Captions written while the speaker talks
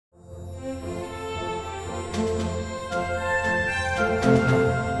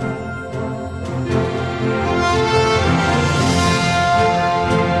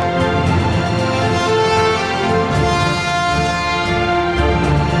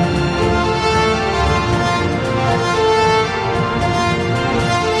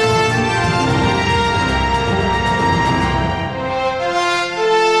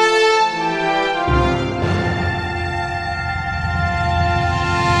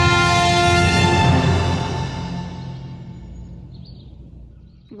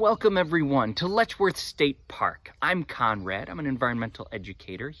Welcome everyone to Letchworth State Park. I'm Conrad. I'm an environmental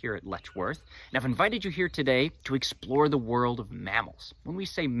educator here at Letchworth, and I've invited you here today to explore the world of mammals. When we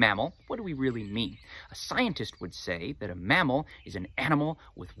say mammal, what do we really mean? A scientist would say that a mammal is an animal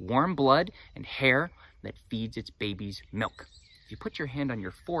with warm blood and hair that feeds its babies milk. If you put your hand on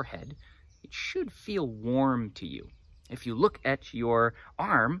your forehead, it should feel warm to you. If you look at your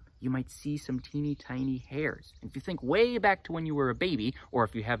arm, you might see some teeny tiny hairs. And if you think way back to when you were a baby, or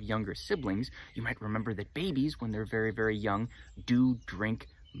if you have younger siblings, you might remember that babies, when they're very, very young, do drink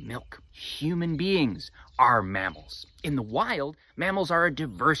milk. Human beings are mammals. In the wild, mammals are a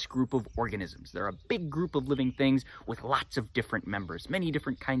diverse group of organisms. They're a big group of living things with lots of different members. Many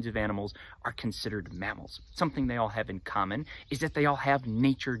different kinds of animals are considered mammals. Something they all have in common is that they all have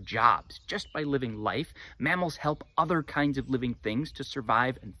nature jobs. Just by living life, mammals help other kinds of living things to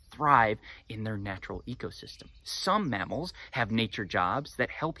survive and thrive in their natural ecosystem. Some mammals have nature jobs that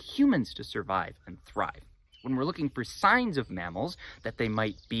help humans to survive and thrive. When we're looking for signs of mammals that they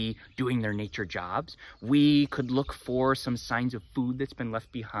might be doing their nature jobs, we could look for some signs of food that's been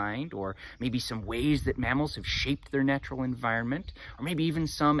left behind, or maybe some ways that mammals have shaped their natural environment, or maybe even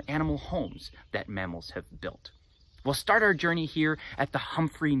some animal homes that mammals have built. We'll start our journey here at the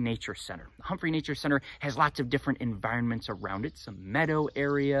Humphrey Nature Center. The Humphrey Nature Center has lots of different environments around it, some meadow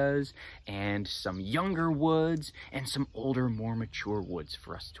areas and some younger woods and some older, more mature woods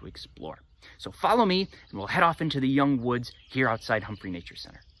for us to explore. So follow me and we'll head off into the young woods here outside Humphrey Nature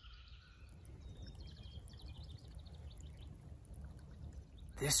Center.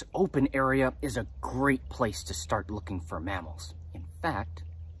 This open area is a great place to start looking for mammals. In fact,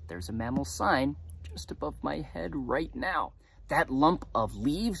 there's a mammal sign just above my head right now. That lump of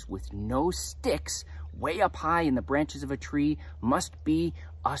leaves with no sticks way up high in the branches of a tree must be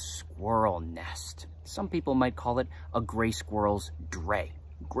a squirrel nest. Some people might call it a gray squirrel's dray.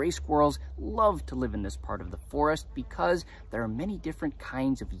 Gray squirrels love to live in this part of the forest because there are many different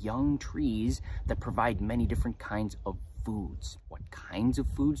kinds of young trees that provide many different kinds of foods. What kinds of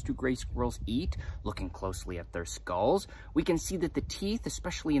foods do gray squirrels eat? Looking closely at their skulls, we can see that the teeth,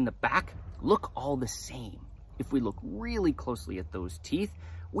 especially in the back, look all the same. If we look really closely at those teeth,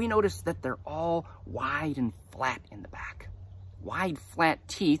 we notice that they're all wide and flat in the back. Wide, flat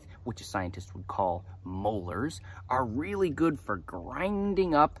teeth, which a scientist would call molars, are really good for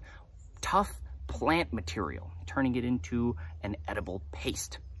grinding up tough plant material, turning it into an edible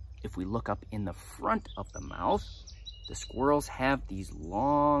paste. If we look up in the front of the mouth, the squirrels have these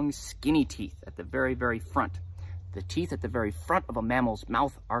long, skinny teeth at the very, very front. The teeth at the very front of a mammal's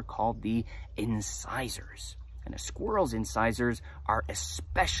mouth are called the incisors. And a squirrel's incisors are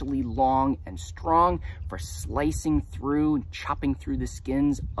especially long and strong for slicing through and chopping through the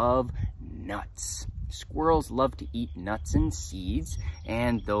skins of nuts. Squirrels love to eat nuts and seeds,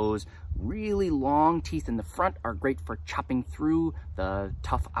 and those really long teeth in the front are great for chopping through the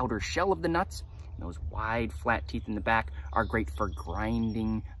tough outer shell of the nuts. And those wide, flat teeth in the back are great for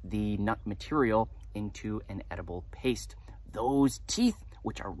grinding the nut material into an edible paste. Those teeth,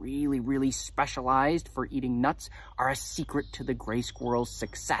 which are really, really specialized for eating nuts, are a secret to the gray squirrel's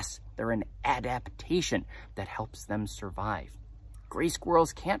success. They're an adaptation that helps them survive. Gray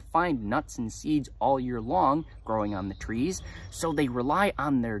squirrels can't find nuts and seeds all year long growing on the trees, so they rely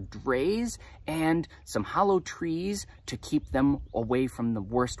on their drays and some hollow trees to keep them away from the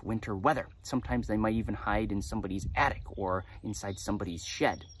worst winter weather. Sometimes they might even hide in somebody's attic or inside somebody's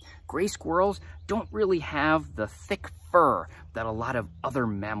shed. Gray squirrels don't really have the thick fur that a lot of other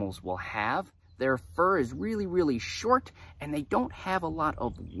mammals will have. Their fur is really, really short, and they don't have a lot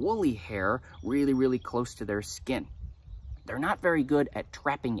of woolly hair really, really close to their skin. They're not very good at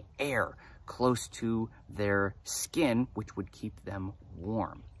trapping air close to their skin, which would keep them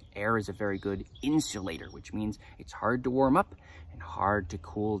warm. Air is a very good insulator, which means it's hard to warm up and hard to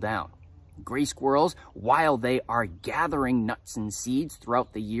cool down. Gray squirrels, while they are gathering nuts and seeds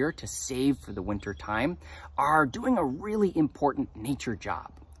throughout the year to save for the winter time, are doing a really important nature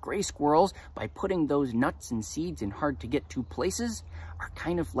job. Gray squirrels, by putting those nuts and seeds in hard-to-get-to places, are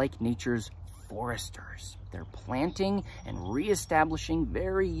kind of like nature's foresters. They're planting and reestablishing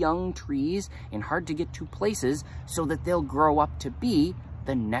very young trees in hard-to-get-to places so that they'll grow up to be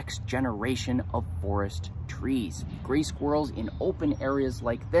the next generation of forest trees. Gray squirrels in open areas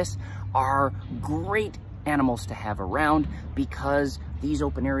like this are great animals to have around because these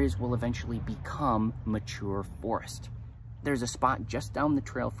open areas will eventually become mature forest. There's a spot just down the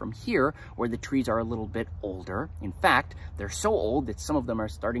trail from here where the trees are a little bit older. In fact, they're so old that some of them are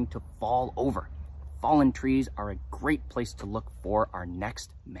starting to fall over. Fallen trees are a great place to look for our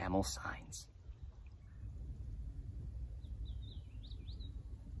next mammal signs.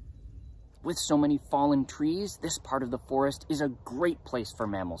 With so many fallen trees, this part of the forest is a great place for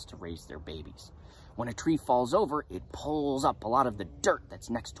mammals to raise their babies. When a tree falls over, it pulls up a lot of the dirt that's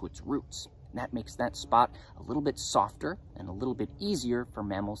next to its roots. And that makes that spot a little bit softer and a little bit easier for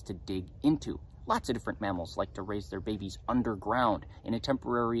mammals to dig into. Lots of different mammals like to raise their babies underground in a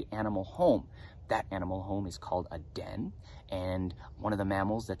temporary animal home. That animal home is called a den, and one of the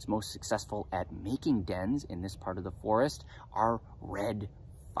mammals that's most successful at making dens in this part of the forest are red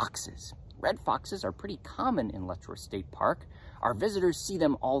foxes. Red foxes are pretty common in Letchworth State Park. Our visitors see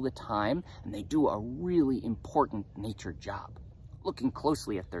them all the time, and they do a really important nature job. Looking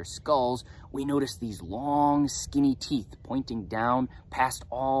closely at their skulls, we notice these long, skinny teeth pointing down past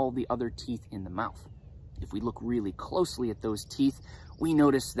all the other teeth in the mouth. If we look really closely at those teeth, we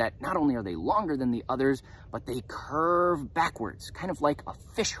notice that not only are they longer than the others, but they curve backwards, kind of like a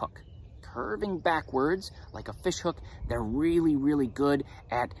fish hook. Curving backwards like a fish hook, they're really, really good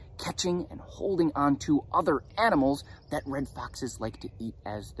at catching and holding on to other animals that red foxes like to eat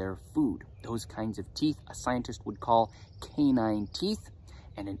as their food. Those kinds of teeth a scientist would call canine teeth,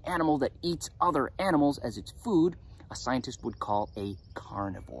 and an animal that eats other animals as its food, a scientist would call a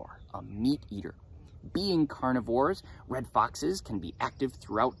carnivore, a meat eater. Being carnivores, red foxes can be active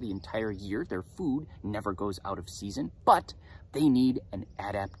throughout the entire year. Their food never goes out of season, but they need an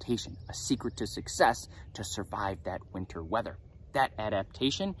adaptation, a secret to success to survive that winter weather. That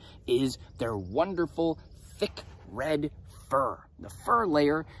adaptation is their wonderful, thick red fur. The fur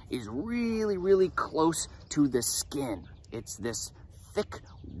layer is really, really close to the skin. It's this thick,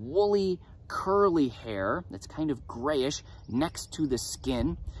 woolly, curly hair that's kind of grayish next to the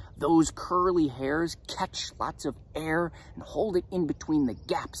skin. Those curly hairs catch lots of air and hold it in between the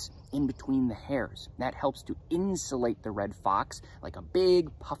gaps in between the hairs. That helps to insulate the red fox like a big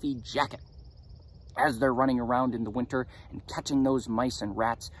puffy jacket. As they're running around in the winter and catching those mice and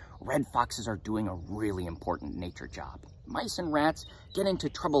rats, red foxes are doing a really important nature job. Mice and rats get into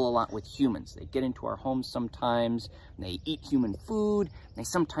trouble a lot with humans. They get into our homes sometimes, they eat human food, they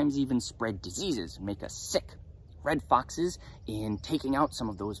sometimes even spread diseases and make us sick. Red foxes, in taking out some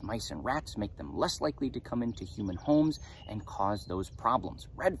of those mice and rats, make them less likely to come into human homes and cause those problems.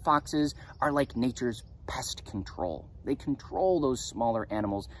 Red foxes are like nature's pest control. They control those smaller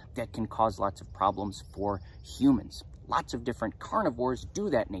animals that can cause lots of problems for humans. Lots of different carnivores do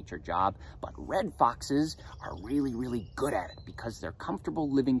that nature job, but red foxes are really, really good at it because they're comfortable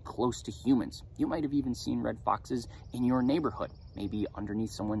living close to humans. You might have even seen red foxes in your neighborhood, maybe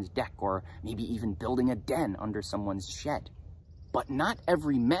underneath someone's deck, or maybe even building a den under someone's shed. But not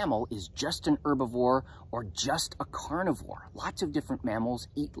every mammal is just an herbivore or just a carnivore. Lots of different mammals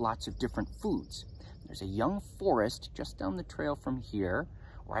eat lots of different foods. There's a young forest just down the trail from here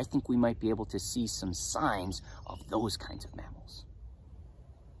where I think we might be able to see some signs of those kinds of mammals.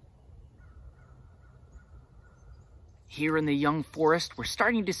 Here in the young forest, we're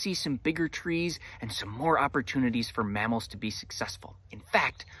starting to see some bigger trees and some more opportunities for mammals to be successful. In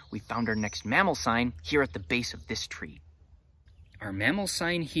fact, we found our next mammal sign here at the base of this tree. Our mammal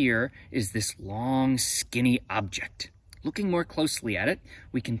sign here is this long, skinny object. Looking more closely at it,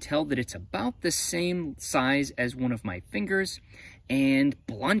 we can tell that it's about the same size as one of my fingers and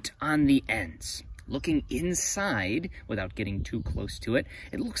blunt on the ends. Looking inside, without getting too close to it,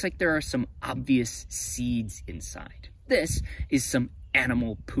 it looks like there are some obvious seeds inside. This is some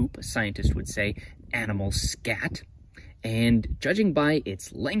animal poop, a scientist would say animal scat. And judging by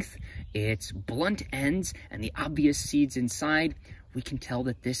its length, its blunt ends, and the obvious seeds inside, we can tell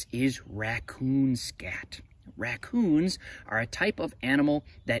that this is raccoon scat. Raccoons are a type of animal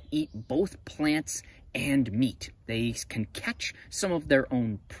that eat both plants and meat. They can catch some of their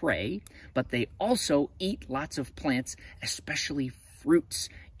own prey, but they also eat lots of plants, especially fruits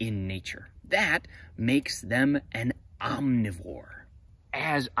in nature. That makes them an omnivore.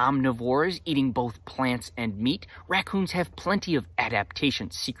 As omnivores, eating both plants and meat, raccoons have plenty of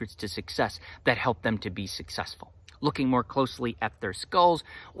adaptation secrets to success that help them to be successful. Looking more closely at their skulls,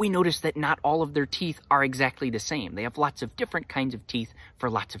 we notice that not all of their teeth are exactly the same. They have lots of different kinds of teeth for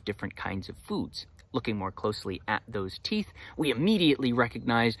lots of different kinds of foods. Looking more closely at those teeth, we immediately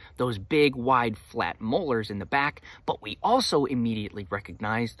recognize those big, wide, flat molars in the back, but we also immediately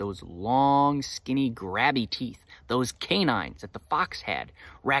recognize those long, skinny, grabby teeth, those canines that the fox had.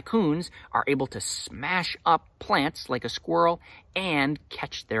 Raccoons are able to smash up plants like a squirrel and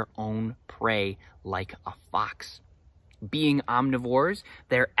catch their own prey like a fox. Being omnivores,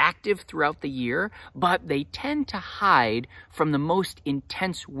 they're active throughout the year, but they tend to hide from the most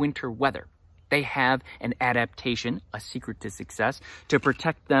intense winter weather. They have an adaptation, a secret to success, to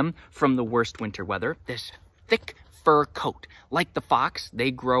protect them from the worst winter weather. This thick fur coat. Like the fox,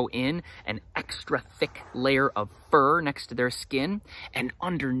 they grow in an extra thick layer of fur next to their skin, and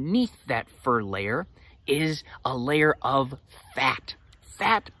underneath that fur layer is a layer of fat.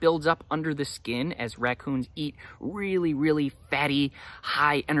 Fat builds up under the skin as raccoons eat really, really fatty,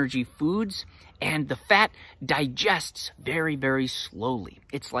 high-energy foods, and the fat digests very, very slowly.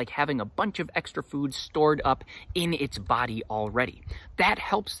 It's like having a bunch of extra food stored up in its body already. That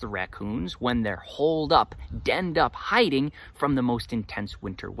helps the raccoons when they're holed up, denned up, hiding from the most intense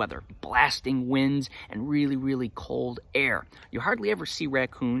winter weather. Blasting winds and really, really cold air. You hardly ever see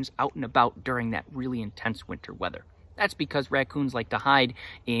raccoons out and about during that really intense winter weather. That's because raccoons like to hide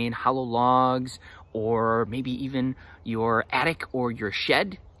in hollow logs or maybe even your attic or your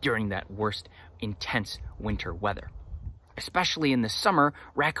shed during that worst intense winter weather. Especially in the summer,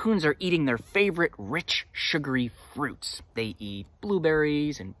 raccoons are eating their favorite rich, sugary fruits. They eat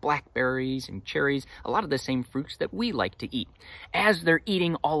blueberries and blackberries and cherries, a lot of the same fruits that we like to eat. As they're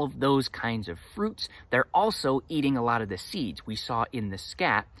eating all of those kinds of fruits, they're also eating a lot of the seeds. We saw in the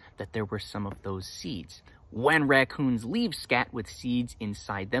scat that there were some of those seeds. When raccoons leave scat with seeds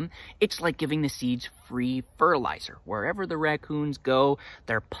inside them, it's like giving the seeds free fertilizer. Wherever the raccoons go,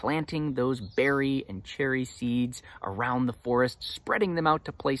 they're planting those berry and cherry seeds around the forest, spreading them out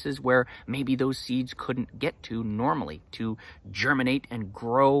to places where maybe those seeds couldn't get to normally to germinate and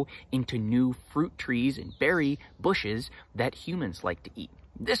grow into new fruit trees and berry bushes that humans like to eat.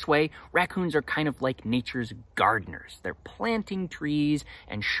 This way, raccoons are kind of like nature's gardeners. They're planting trees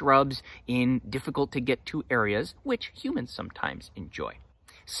and shrubs in difficult-to-get-to areas, which humans sometimes enjoy.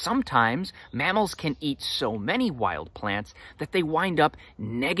 Sometimes, mammals can eat so many wild plants that they wind up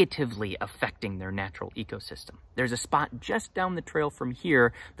negatively affecting their natural ecosystem. There's a spot just down the trail from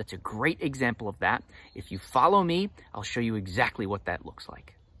here that's a great example of that. If you follow me, I'll show you exactly what that looks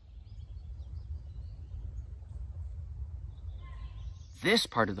like. This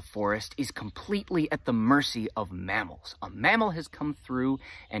part of the forest is completely at the mercy of mammals. A mammal has come through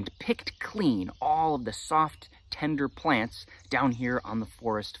and picked clean all of the soft, tender plants down here on the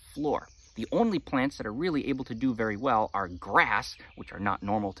forest floor. The only plants that are really able to do very well are grass, which are not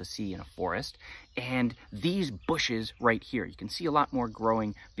normal to see in a forest, and these bushes right here. You can see a lot more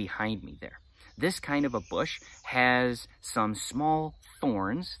growing behind me there. This kind of a bush has some small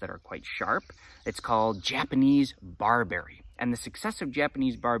thorns that are quite sharp. It's called Japanese barberry. And the success of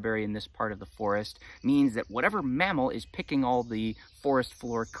Japanese barberry in this part of the forest means that whatever mammal is picking all the forest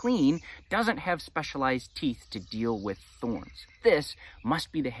floor clean doesn't have specialized teeth to deal with thorns. This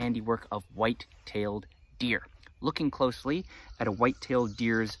must be the handiwork of white-tailed deer. Looking closely at a white-tailed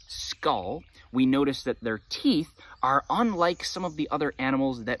deer's skull, we notice that their teeth are unlike some of the other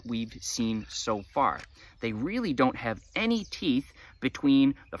animals that we've seen so far. They really don't have any teeth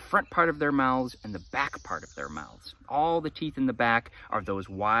between the front part of their mouths and the back part of their mouths. All the teeth in the back are those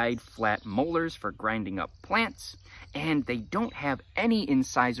wide, flat molars for grinding up plants, and they don't have any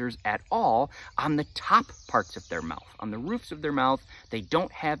incisors at all on the top parts of their mouth. On the roofs of their mouth, they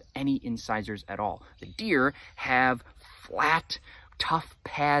don't have any incisors at all. The deer have flat, tough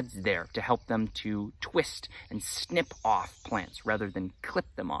pads there to help them to twist and snip off plants rather than clip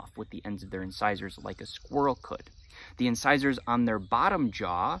them off with the ends of their incisors like a squirrel could. The incisors on their bottom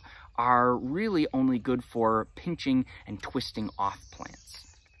jaw are really only good for pinching and twisting off plants.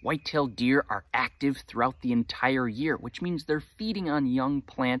 White-tailed deer are active throughout the entire year, which means they're feeding on young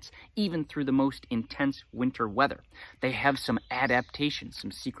plants even through the most intense winter weather. They have some adaptations,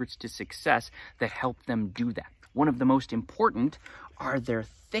 some secrets to success that help them do that. One of the most important are their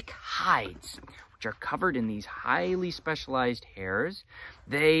thick hides, which are covered in these highly specialized hairs.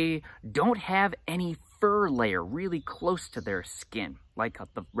 They don't have any fur layer really close to their skin, like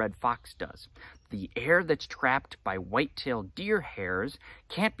the red fox does. The air that's trapped by white-tailed deer hairs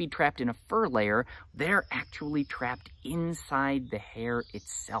can't be trapped in a fur layer. They're actually trapped inside the hair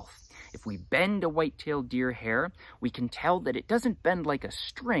itself. If we bend a white-tailed deer hair, we can tell that it doesn't bend like a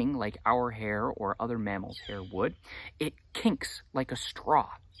string like our hair or other mammals' hair would. It kinks like a straw,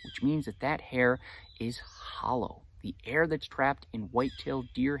 which means that that hair is hollow. The air that's trapped in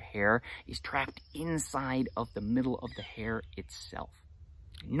white-tailed deer hair is trapped inside of the middle of the hair itself.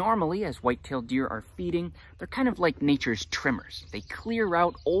 Normally, as white-tailed deer are feeding, they're kind of like nature's trimmers. They clear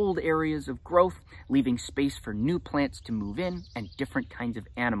out old areas of growth, leaving space for new plants to move in and different kinds of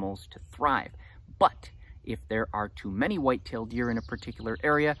animals to thrive. But if there are too many white-tailed deer in a particular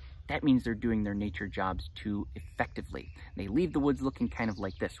area, that means they're doing their nature jobs too effectively. They leave the woods looking kind of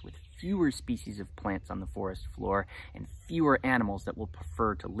like this, with fewer species of plants on the forest floor and fewer animals that will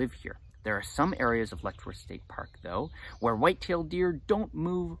prefer to live here. There are some areas of Letchworth State Park, though, where white-tailed deer don't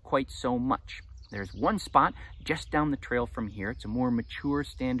move quite so much. There's one spot just down the trail from here. It's a more mature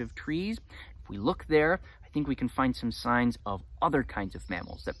stand of trees. If we look there, I think we can find some signs of other kinds of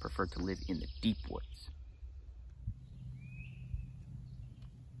mammals that prefer to live in the deep woods.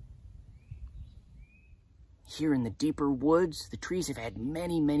 Here in the deeper woods, the trees have had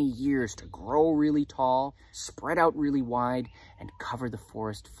many, many years to grow really tall, spread out really wide, and cover the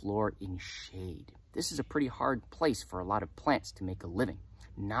forest floor in shade. This is a pretty hard place for a lot of plants to make a living.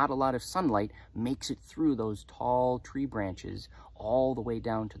 Not a lot of sunlight makes it through those tall tree branches all the way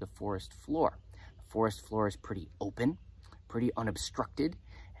down to the forest floor. The forest floor is pretty open, pretty unobstructed,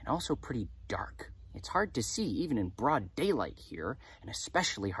 and also pretty dark. It's hard to see even in broad daylight here, and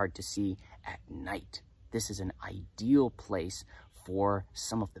especially hard to see at night. This is an ideal place for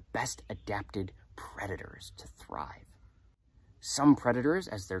some of the best adapted predators to thrive. Some predators,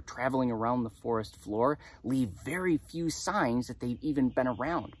 as they're traveling around the forest floor, leave very few signs that they've even been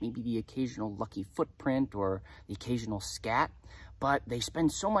around. Maybe the occasional lucky footprint or the occasional scat, but they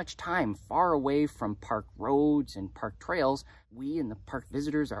spend so much time far away from park roads and park trails, we and the park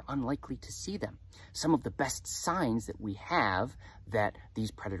visitors are unlikely to see them. Some of the best signs that we have that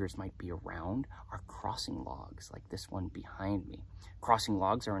these predators might be around are crossing logs, like this one behind me. Crossing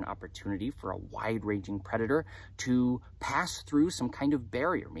logs are an opportunity for a wide-ranging predator to pass through some kind of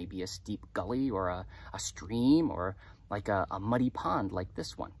barrier, maybe a steep gully or a stream or like a muddy pond like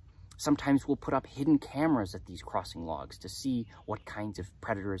this one. Sometimes we'll put up hidden cameras at these crossing logs to see what kinds of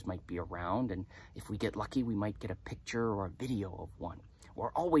predators might be around, and if we get lucky, we might get a picture or a video of one.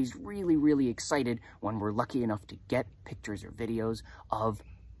 We're always really, really excited when we're lucky enough to get pictures or videos of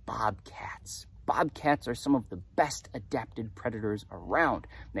bobcats. Bobcats are some of the best adapted predators around.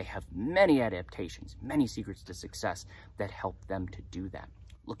 They have many adaptations, many secrets to success that help them to do that.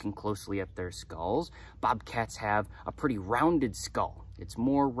 Looking closely at their skulls, bobcats have a pretty rounded skull. It's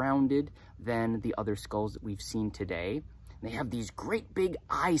more rounded than the other skulls that we've seen today. They have these great big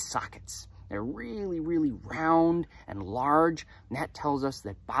eye sockets. They're really, really round and large, and that tells us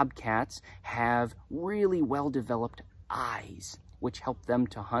that bobcats have really well-developed eyes, which help them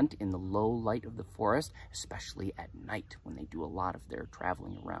to hunt in the low light of the forest, especially at night when they do a lot of their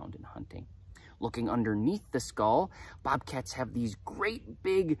traveling around and hunting. Looking underneath the skull, bobcats have these great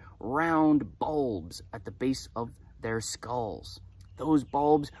big round bulbs at the base of their skulls. Those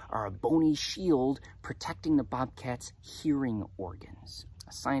bulbs are a bony shield protecting the bobcat's hearing organs.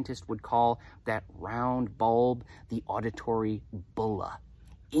 A scientist would call that round bulb the auditory bulla.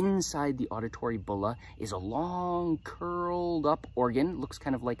 Inside the auditory bulla is a long, curled up organ, looks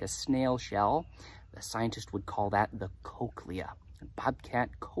kind of like a snail shell. The scientist would call that the cochlea. Bobcat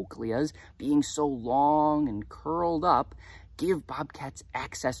cochleas, being so long and curled up, give bobcats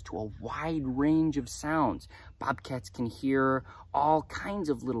access to a wide range of sounds. Bobcats can hear all kinds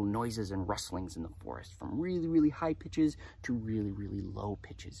of little noises and rustlings in the forest, from really, really high pitches to really, really low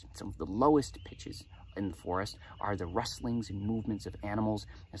pitches. Some of the lowest pitches in the forest are the rustlings and movements of animals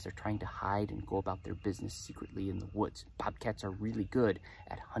as they're trying to hide and go about their business secretly in the woods. Bobcats are really good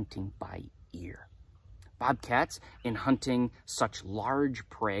at hunting by ear. Bobcats, in hunting such large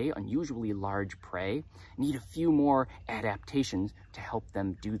prey, unusually large prey, need a few more adaptations to help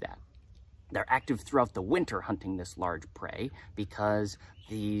them do that. They're active throughout the winter hunting this large prey because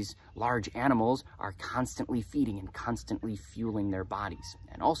these large animals are constantly feeding and constantly fueling their bodies,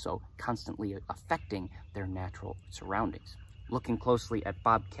 and also constantly affecting their natural surroundings. Looking closely at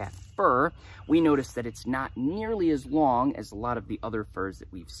bobcat fur, we notice that it's not nearly as long as a lot of the other furs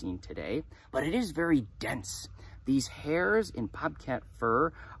that we've seen today, but it is very dense. These hairs in bobcat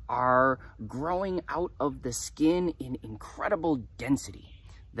fur are growing out of the skin in incredible density.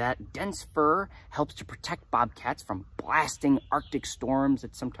 That dense fur helps to protect bobcats from blasting Arctic storms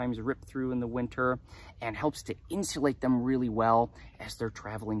that sometimes rip through in the winter, and helps to insulate them really well as they're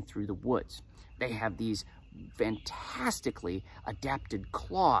traveling through the woods. They have these fantastically adapted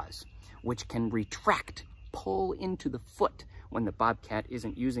claws, which can retract, pull into the foot when the bobcat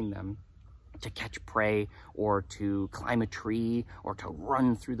isn't using them to catch prey or to climb a tree or to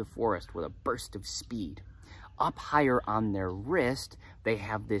run through the forest with a burst of speed. Up higher on their wrist, they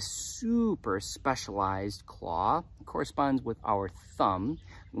have this super specialized claw. It corresponds with our thumb.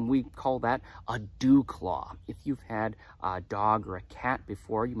 We call that a dew claw. If you've had a dog or a cat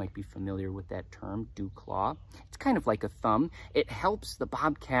before, you might be familiar with that term, dew claw. It's kind of like a thumb. It helps the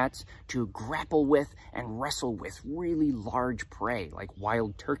bobcats to grapple with and wrestle with really large prey like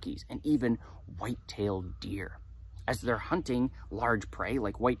wild turkeys and even white-tailed deer. As they're hunting large prey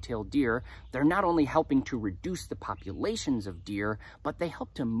like white-tailed deer, they're not only helping to reduce the populations of deer, but they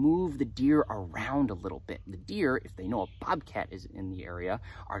help to move the deer around a little bit. The deer, if they know a bobcat is in the area,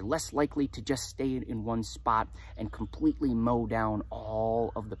 are less likely to just stay in one spot and completely mow down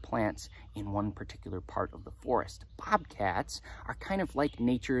all of the plants in one particular part of the forest. Bobcats are kind of like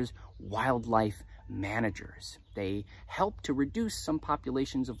nature's wildlife managers. They help to reduce some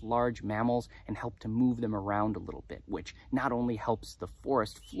populations of large mammals and help to move them around a little bit, which not only helps the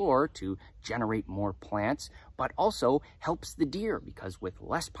forest floor to generate more plants, but also helps the deer, because with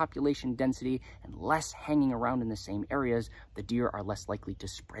less population density and less hanging around in the same areas, the deer are less likely to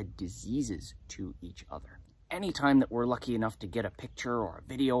spread diseases to each other. Anytime that we're lucky enough to get a picture or a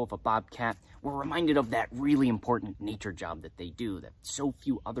video of a bobcat, we're reminded of that really important nature job that they do that so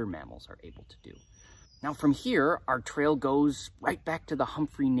few other mammals are able to do. Now from here, our trail goes right back to the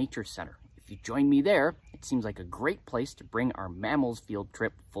Humphrey Nature Center. If you join me there, it seems like a great place to bring our mammals field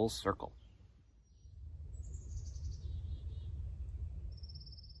trip full circle.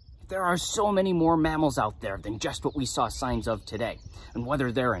 There are so many more mammals out there than just what we saw signs of today. And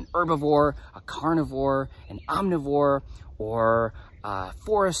whether they're an herbivore, a carnivore, an omnivore, or a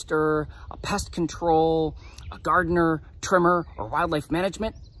forester, a pest control, a gardener, trimmer, or wildlife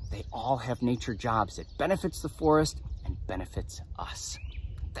management, they all have nature jobs that benefits the forest and benefits us.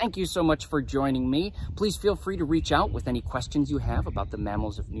 Thank you so much for joining me. Please feel free to reach out with any questions you have about the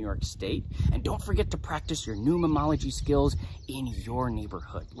mammals of New York State. And don't forget to practice your new mammalogy skills in your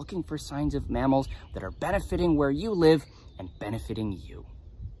neighborhood, looking for signs of mammals that are benefiting where you live and benefiting you.